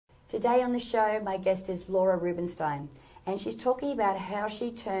Today on the show, my guest is Laura Rubinstein, and she's talking about how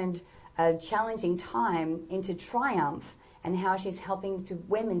she turned a challenging time into triumph and how she's helping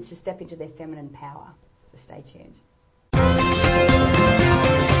women to step into their feminine power. So stay tuned.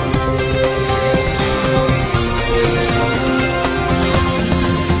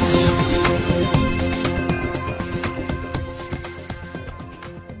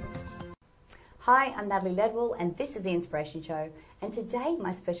 Hi, I'm Natalie Ledwell, and this is The Inspiration Show. And today,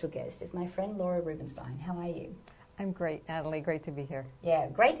 my special guest is my friend Laura Rubinstein. How are you? I'm great, Natalie. Great to be here. Yeah,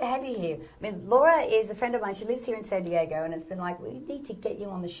 great to have you here. I mean, Laura is a friend of mine. She lives here in San Diego, and it's been like, we need to get you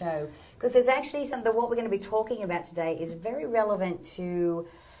on the show. Because there's actually something, what we're going to be talking about today is very relevant to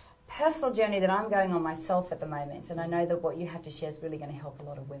personal journey that I'm going on myself at the moment. And I know that what you have to share is really going to help a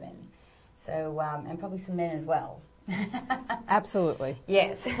lot of women. So, and probably some men as well. Absolutely.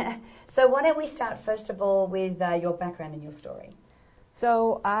 Yes. So why don't we start, first of all, with your background and your story.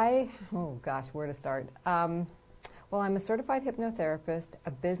 So where to start? Well, I'm a certified hypnotherapist,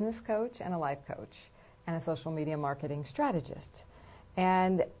 a business coach, and a life coach, and a social media marketing strategist.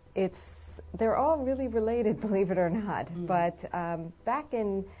 And they're all really related, believe it or not. Mm. But back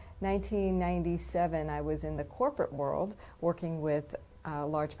in 1997, I was in the corporate world working with a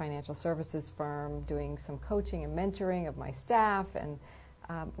large financial services firm, doing some coaching and mentoring of my staff, and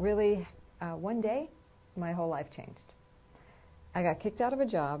really one day my whole life changed. I got kicked out of a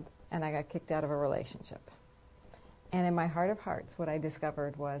job and I got kicked out of a relationship. And in my heart of hearts, what I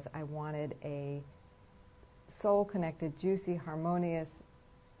discovered was I wanted a soul-connected, juicy, harmonious,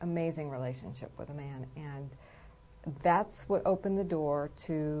 amazing relationship with a man. And that's what opened the door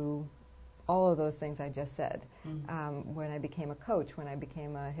to all of those things I just said. Mm-hmm. When I became a coach, when I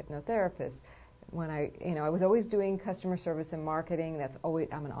became a hypnotherapist, when I was always doing customer service and marketing.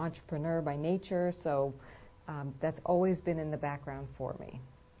 I'm an entrepreneur by nature, so that's always been in the background for me.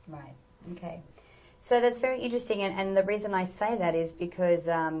 Right. Okay. So that's very interesting, and the reason I say that is because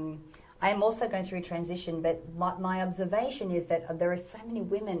I am also going through a transition, but my observation is that there are so many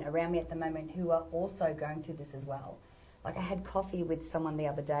women around me at the moment who are also going through this as well. Like I had coffee with someone the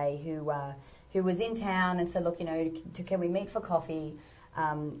other day who was in town and said, look, can we meet for coffee?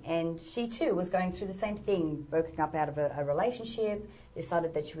 And she too was going through the same thing, broken up out of a relationship,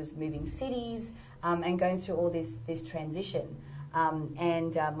 decided that she was moving cities, and going through all this transition.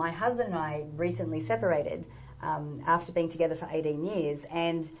 And my husband and I recently separated after being together for 18 years.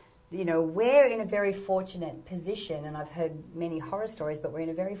 And, we're in a very fortunate position, and I've heard many horror stories, but we're in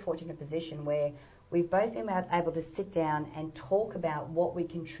a very fortunate position where we've both been able to sit down and talk about what we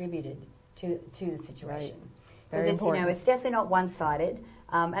contributed to the situation. Because it's definitely not one-sided.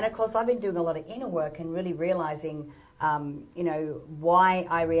 And of course, I've been doing a lot of inner work and really realizing, why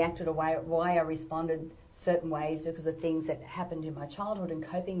I reacted or why I responded certain ways because of things that happened in my childhood and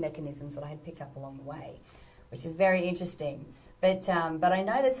coping mechanisms that I had picked up along the way, which is very interesting. But I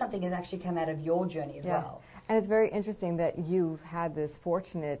know that something has actually come out of your journey as well. And it's very interesting that you've had this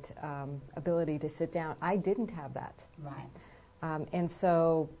fortunate ability to sit down. I didn't have that. Right. And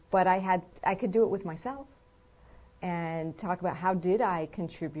so, but I could do it with myself and talk about how did I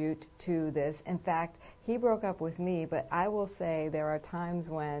contribute to this. In fact, he broke up with me, but I will say there are times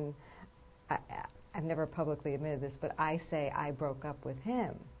when, I've never publicly admitted this, but I say I broke up with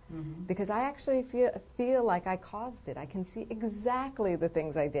him. Mm-hmm. Because I actually feel like I caused it. I can see exactly the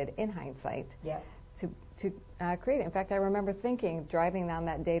things I did in hindsight. Yeah. To create it. In fact, I remember thinking, driving down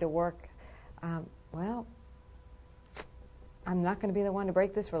that day to work, well, I'm not going to be the one to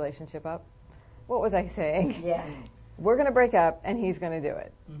break this relationship up. What was I saying? Yeah. We're going to break up, and he's going to do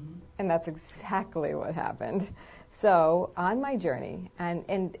it. Mm-hmm. And that's exactly what happened. So on my journey,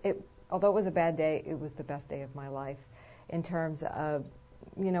 and although it was a bad day, it was the best day of my life in terms of,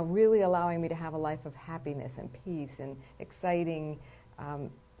 really allowing me to have a life of happiness and peace and exciting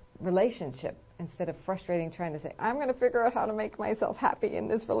relationship instead of frustrating trying to say, I'm going to figure out how to make myself happy in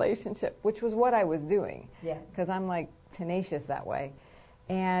this relationship, which was what I was doing. Yeah. Because I'm like tenacious that way.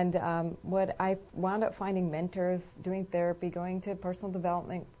 And what I wound up finding mentors, doing therapy, going to personal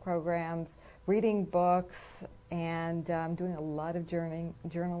development programs, reading books, and doing a lot of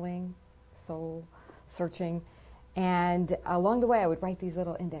journaling, soul searching. And along the way, I would write these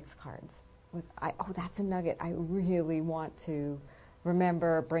little index cards with, that's a nugget I really want to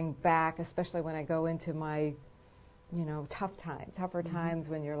remember, bring back, especially when I go into my, tougher mm-hmm. times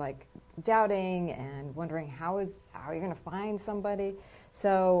when you're like doubting and wondering how are you going to find somebody.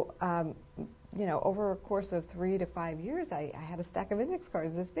 So, over a course of 3 to 5 years, I had a stack of index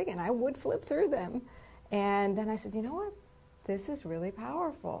cards this big, and I would flip through them. And then I said, you know what? This is really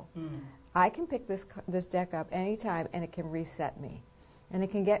powerful. Mm. I can pick this deck up anytime, and it can reset me. And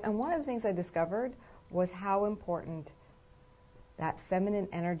it can get, and one of the things I discovered was how important that feminine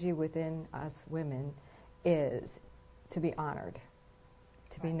energy within us women is to be honored,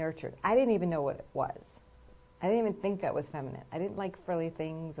 to be nurtured. I didn't even know what it was. I didn't even think that was feminine. I didn't like frilly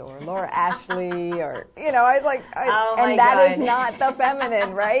things or Laura Ashley or, you know, I was like, and that is not the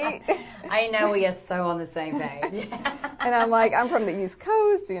feminine, right? I know we are so on the same page. And I'm like, I'm from the East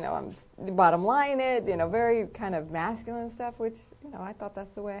Coast, you know, I'm bottom line it, you know, very kind of masculine stuff, which, you know, I thought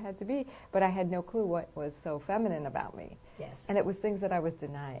that's the way I had to be. But I had no clue what was so feminine about me. Yes. And it was things that I was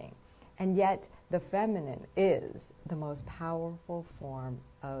denying. And yet the feminine is the most powerful form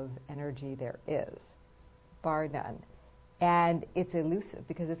of energy there is, bar none. And it's elusive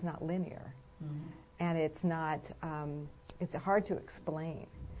because it's not linear. Mm-hmm. And it's not, it's hard to explain.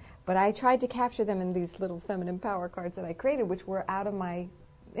 But I tried to capture them in these little feminine power cards that I created, which were out of my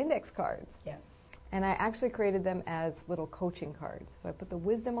index cards. Yeah. And I actually created them as little coaching cards. So I put the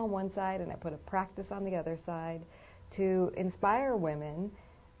wisdom on one side and I put a practice on the other side to inspire women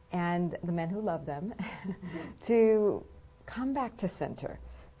and the men who love them to come back to center,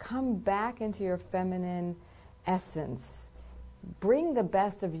 come back into your feminine essence, bring the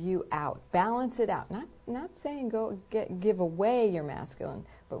best of you out, balance it out. Not saying go give away your masculine,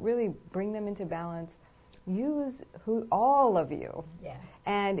 but really bring them into balance. Use all of you. Yeah.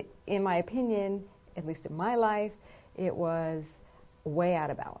 And in my opinion, at least in my life, it was way out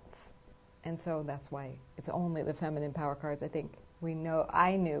of balance. And so that's why it's only the feminine power cards. I think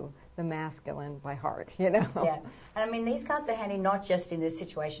I knew the masculine by heart, you know. Yeah. And I mean, these cards are handy not just in the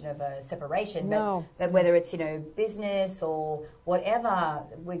situation of a separation, no. but whether it's, you know, business or whatever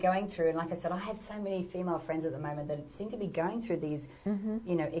we're going through. And like I said, I have so many female friends at the moment that seem to be going through these,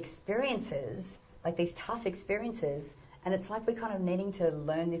 you know, experiences, like these tough experiences. And it's like we're kind of needing to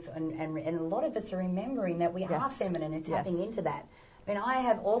learn this, and a lot of us are remembering that we are feminine and tapping into that. I mean, I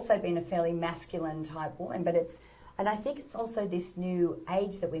have also been a fairly masculine type woman, but and I think it's also this new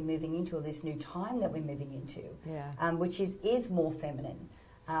age that we're moving into, or this new time that we're moving into, which is more feminine.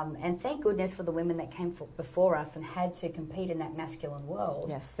 And thank goodness for the women that came before us and had to compete in that masculine world.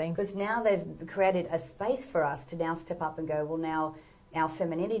 Yes, thank you. Because now they've created a space for us to now step up and go, well, now our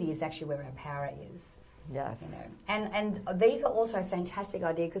femininity is actually where our power is. Yes. You know, and these are also a fantastic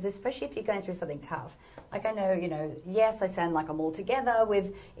idea, because especially if you're going through something tough. Like I know, you know, yes, I sound like I'm all together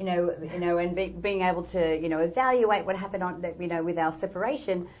with, you know, and being able to, you know, evaluate what happened on, you know, with our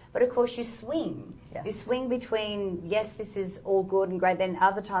separation. But of course, you swing. Yes. You swing between, yes, this is all good and great. Then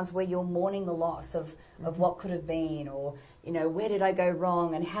other times where you're mourning the loss of what could have been, or, you know, where did I go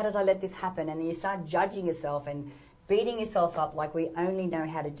wrong and how did I let this happen? And then you start judging yourself and beating yourself up like we only know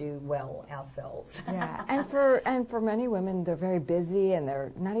how to do well ourselves. Yeah, and for many women, they're very busy and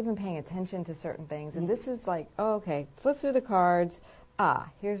they're not even paying attention to certain things. And this is like, oh, okay, flip through the cards.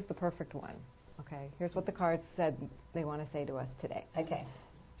 Here's the perfect one. Okay, here's what the cards said they want to say to us today. Okay.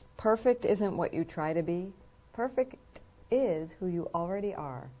 Perfect isn't what you try to be. Perfect is who you already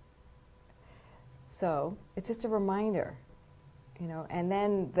are. So it's just a reminder. You know, and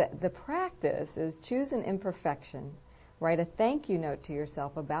then the practice is choose an imperfection, write a thank you note to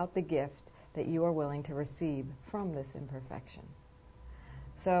yourself about the gift that you are willing to receive from this imperfection.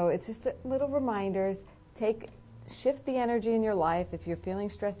 So it's just little reminders. Shift the energy in your life. If you're feeling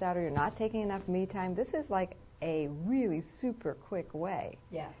stressed out or you're not taking enough me time, this is like a really super quick way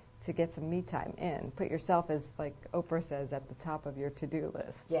to get some me time in. Put yourself, as like Oprah says, at the top of your to-do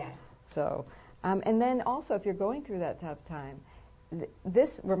list. Yeah. So, and then also if you're going through that tough time,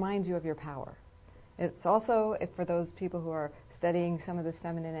 this reminds you of your power. It's also, for those people who are studying some of this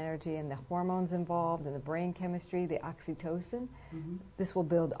feminine energy and the hormones involved and the brain chemistry, the oxytocin, this will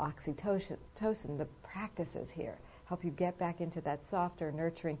build oxytocin. The practices here help you get back into that softer,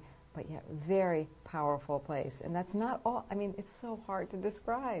 nurturing, but yet very powerful place. And that's not all, I mean, it's so hard to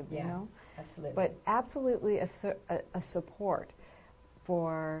describe, you know? Absolutely. But absolutely a support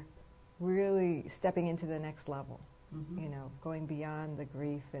for really stepping into the next level. You know, going beyond the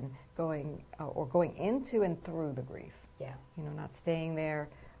grief and going into and through the grief. Yeah. You know, not staying there.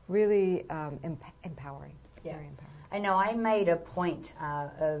 Really empowering. Yeah. Very empowering. I know I made a point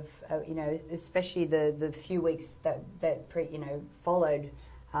of you know, especially the few weeks that followed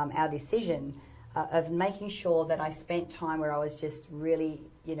our decision of making sure that I spent time where I was just really,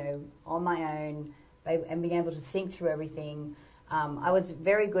 you know, on my own and being able to think through everything. I was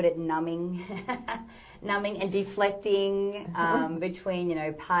very good at numbing and deflecting between, you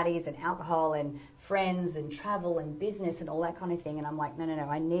know, parties and alcohol and friends and travel and business and all that kind of thing. And I'm like, no,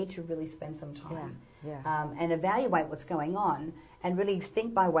 I need to really spend some time and evaluate what's going on and really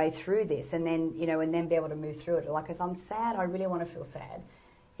think my way through this, and then, you know, and then be able to move through it. Like if I'm sad, I really want to feel sad.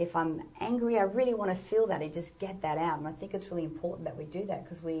 If I'm angry, I really want to feel that and just get that out. And I think it's really important that we do that,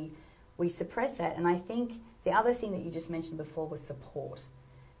 because we suppress that. And I think the other thing that you just mentioned before was support.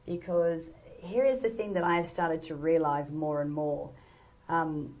 Because here is the thing that I've started to realize more and more.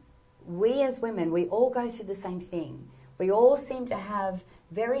 We as women, we all go through the same thing. We all seem to have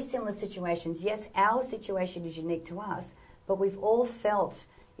very similar situations. Yes, our situation is unique to us, but we've all felt,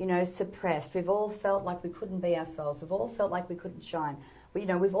 you know, suppressed. We've all felt like we couldn't be ourselves. We've all felt like we couldn't shine. You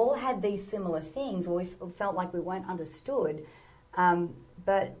know, we've all had these similar things, or we've felt like we weren't understood.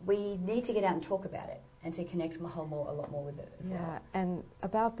 But we need to get out and talk about it, and to connect a lot more with it as well. Yeah, and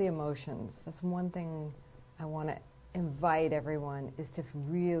about the emotions, that's one thing I want to invite everyone, is to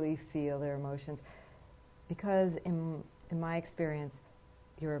really feel their emotions. Because in my experience,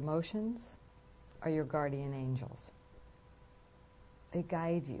 your emotions are your guardian angels. They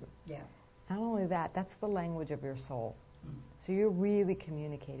guide you. Yeah. Not only that, that's the language of your soul. So you're really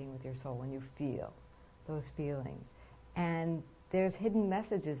communicating with your soul when you feel those feelings. And there's hidden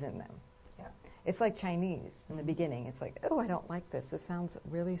messages in them. Yeah. It's like Chinese in the beginning. It's like, oh, I don't like this. This sounds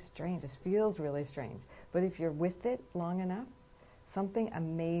really strange. This feels really strange. But if you're with it long enough, something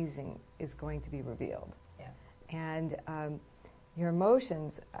amazing is going to be revealed. Yeah. And your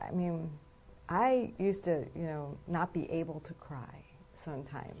emotions, I mean, I used to, you know, not be able to cry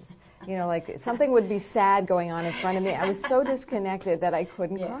sometimes. You know, like something would be sad going on in front of me. I was so disconnected that I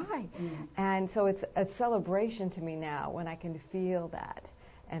couldn't cry. And so it's a celebration to me now when I can feel that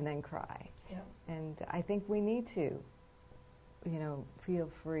and then cry. Yeah. And I think we need to, you know, feel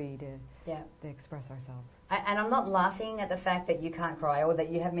free to express ourselves. And I'm not laughing at the fact that you can't cry or that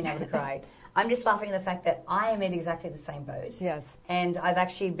you haven't been able to cry. I'm just laughing at the fact that I am in exactly the same boat. Yes. And I've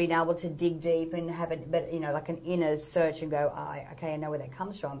actually been able to dig deep and have you know, like an inner search and go, okay, I know where that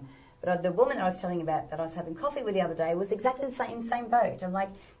comes from. But the woman that I was telling you about, that I was having coffee with the other day, was exactly the same boat. I'm like,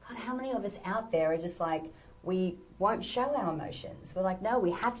 God, how many of us out there are just like, we won't show our emotions? We're like, no,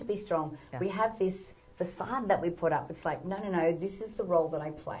 we have to be strong. Yeah. We have this facade that we put up. It's like, no, this is the role that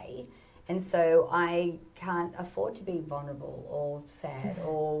I play. And so I can't afford to be vulnerable or sad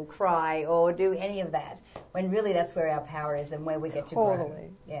or cry or do any of that, when really that's where our power is and where we get to grow.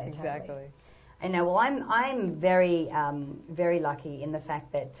 Yeah, exactly. Totally. I know. Well, I'm very very lucky in the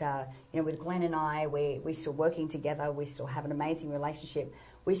fact that you know, with Glenn and I, we're still working together. We still have an amazing relationship.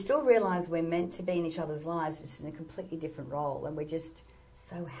 We still realise we're meant to be in each other's lives, just in a completely different role, and we're just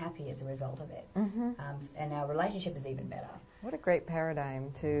so happy as a result of it. And our relationship is even better. What a great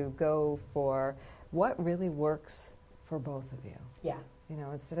paradigm to go for what really works for both of you. Yeah. You know,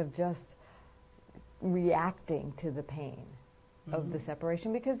 instead of just reacting to the pain of the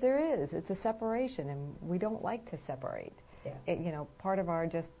separation, because it's a separation, and we don't like to separate. Yeah. You know, part of our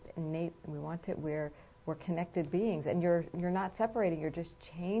just innate, we're connected beings, and you're not separating, you're just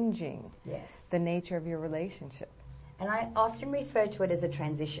changing the nature of your relationship. And I often refer to it as a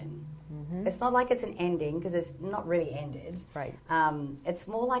transition. It's not like it's an ending, because it's not really ended. Right. It's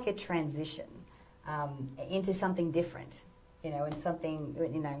more like a transition into something different. You know, and something,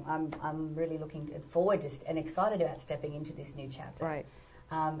 you know, I'm really looking forward to and excited about stepping into this new chapter. Right.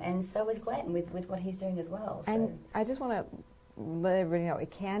 And so is Glenn with what he's doing as well. So. And I just want to let everybody know,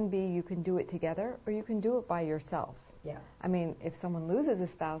 it can be, you can do it together or you can do it by yourself. Yeah. I mean, if someone loses a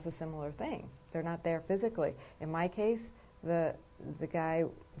spouse, a similar thing. They're not there physically. In my case, the guy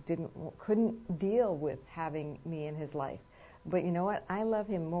couldn't deal with having me in his life. But you know what? I love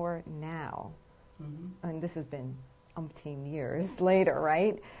him more now. And this has been umpteen years later,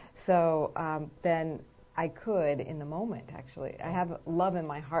 right? So then I could in the moment, actually. I have love in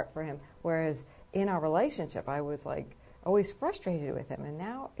my heart for him, whereas in our relationship I was like always frustrated with him, and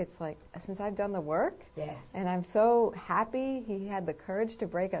now it's like, since I've done the work, and I'm so happy he had the courage to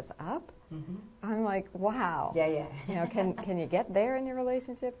break us up, I'm like, wow. You know, can you get there in your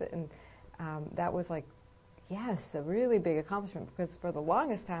relationship? And that was like, yes, a really big accomplishment, because for the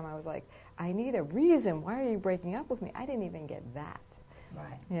longest time I was like, I need a reason. Why are you breaking up with me? I didn't even get that.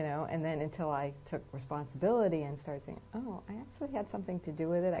 Right. You know, and then until I took responsibility and started saying, oh, I actually had something to do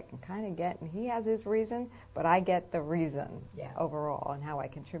with it. I can kind of get, and he has his reason, but I get the reason overall and how I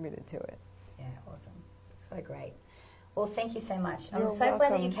contributed to it. Yeah, awesome. So great. Well, thank you so much. I'm so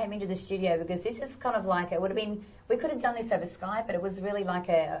glad that you came into the studio, because this is kind of like, it would have been, we could have done this over Skype, but it was really like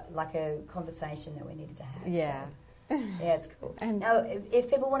a conversation that we needed to have. Yeah. So. Yeah, it's cool. And now, if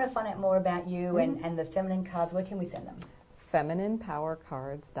people want to find out more about you and the feminine cards, where can we send them?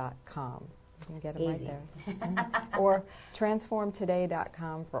 femininepowercards.com. You can get them Easy. right there. Or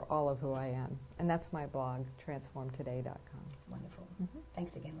transformtoday.com for all of who I am. And that's my blog, transformtoday.com. Wonderful.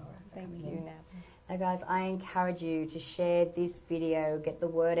 Thanks again, Laura. Thank you, Natalie. Now, guys, I encourage you to share this video, get the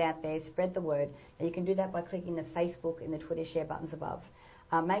word out there, spread the word. And you can do that by clicking the Facebook and the Twitter share buttons above.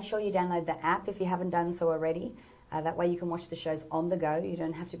 Make sure you download the app if you haven't done so already. That way you can watch the shows on the go. You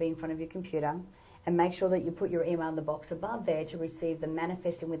don't have to be in front of your computer. And make sure that you put your email in the box above there to receive the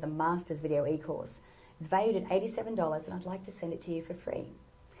Manifesting with the Masters video e-course. It's valued at $87 and I'd like to send it to you for free.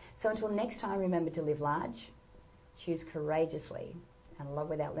 So until next time, remember to live large, choose courageously, and love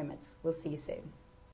without limits. We'll see you soon.